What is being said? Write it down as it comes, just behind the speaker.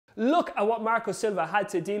Look at what Marco Silva had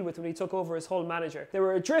to deal with when he took over as Hull manager. They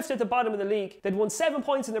were adrift at the bottom of the league. They'd won 7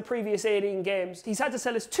 points in their previous 18 games. He's had to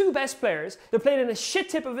sell his 2 best players. They played in a shit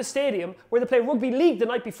tip of a stadium where they play rugby league the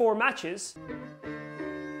night before matches.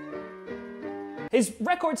 His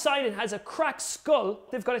record signing has a cracked skull.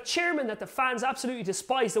 They've got a chairman that the fans absolutely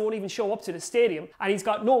despise that won't even show up to the stadium, and he's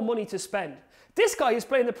got no money to spend. This guy is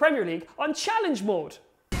playing the Premier League on challenge mode.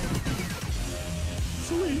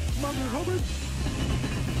 Sweet Mother Hubbard.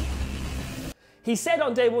 He said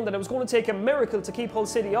on day one that it was going to take a miracle to keep Hull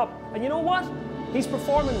City up. And you know what? He's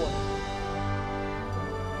performing one.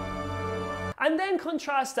 And then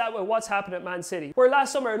contrast that with what's happened at Man City, where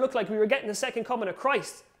last summer it looked like we were getting the second coming of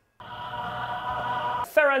Christ.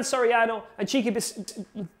 Ferran Soriano and Cheeky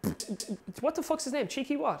what the fuck's his name?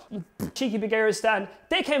 Cheeky what? Cheeky Begiristan.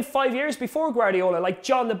 They came 5 years before Guardiola, like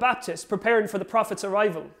John the Baptist, preparing for the prophet's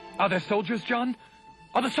arrival. Are there soldiers, John?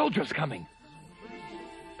 Are the soldiers coming?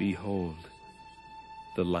 Behold,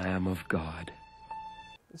 the Lamb of God.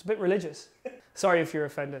 It's a bit religious. Sorry if you're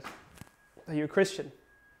offended. Are you a Christian?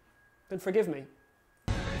 Then forgive me.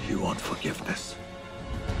 You want forgiveness?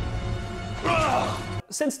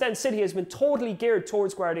 Since then, City has been totally geared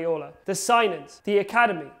towards Guardiola. The signings, the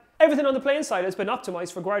academy, everything on the playing side has been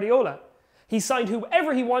optimised for Guardiola. He signed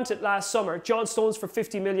whoever he wanted last summer. John Stones for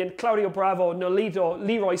 50 million, Claudio Bravo, Nolito,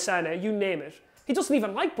 Leroy Sané, you name it. He doesn't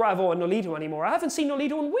even like Bravo and Nolito anymore. I haven't seen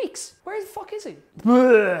Nolito in weeks. Where the fuck is he?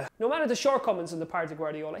 No matter the shortcomings on the part of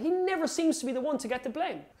Guardiola, he never seems to be the one to get the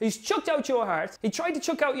blame. He's chucked out Joe Hart. He tried to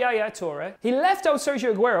chuck out Yaya Toure. He left out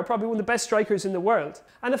Sergio Aguero, probably one of the best strikers in the world.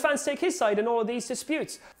 And the fans take his side in all of these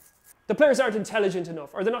disputes. The players aren't intelligent enough,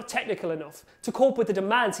 or they're not technical enough to cope with the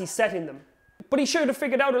demands he's setting them. But he should have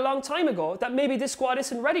figured out a long time ago that maybe this squad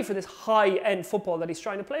isn't ready for this high-end football that he's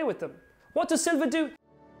trying to play with them. What does Silva do?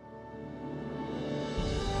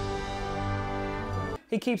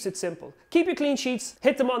 He keeps it simple. Keep your clean sheets,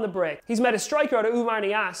 hit them on the break. He's made a striker out of Oumar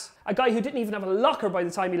Niasse, a guy who didn't even have a locker by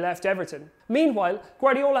the time he left Everton. Meanwhile,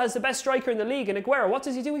 Guardiola has the best striker in the league in Aguero. What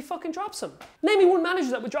does he do? He fucking drops him. Name me one manager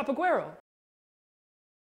that would drop Aguero.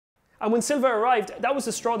 And when Silva arrived, that was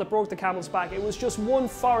the straw that broke the camel's back. It was just one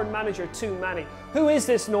foreign manager too many. Who is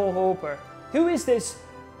this no-hoper? Who is this?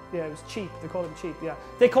 Yeah, it was cheap. They called him cheap, yeah.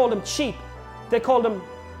 They called him cheap. They called him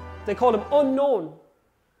unknown.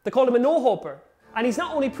 They called him a no-hoper. And he's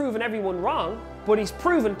not only proven everyone wrong, but he's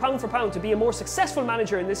proven pound for pound to be a more successful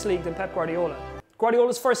manager in this league than Pep Guardiola.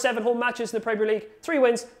 Guardiola's first 7 home matches in the Premier League, 3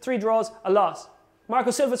 wins, 3 draws, a loss.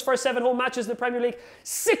 Marco Silva's first 7 home matches in the Premier League,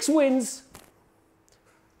 6 wins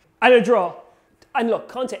and a draw. And look,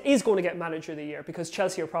 Conte is going to get manager of the year because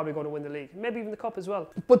Chelsea are probably going to win the league, maybe even the cup as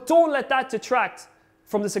well. But don't let that detract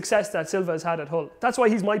from the success that Silva has had at Hull. That's why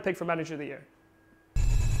he's my pick for manager of the year.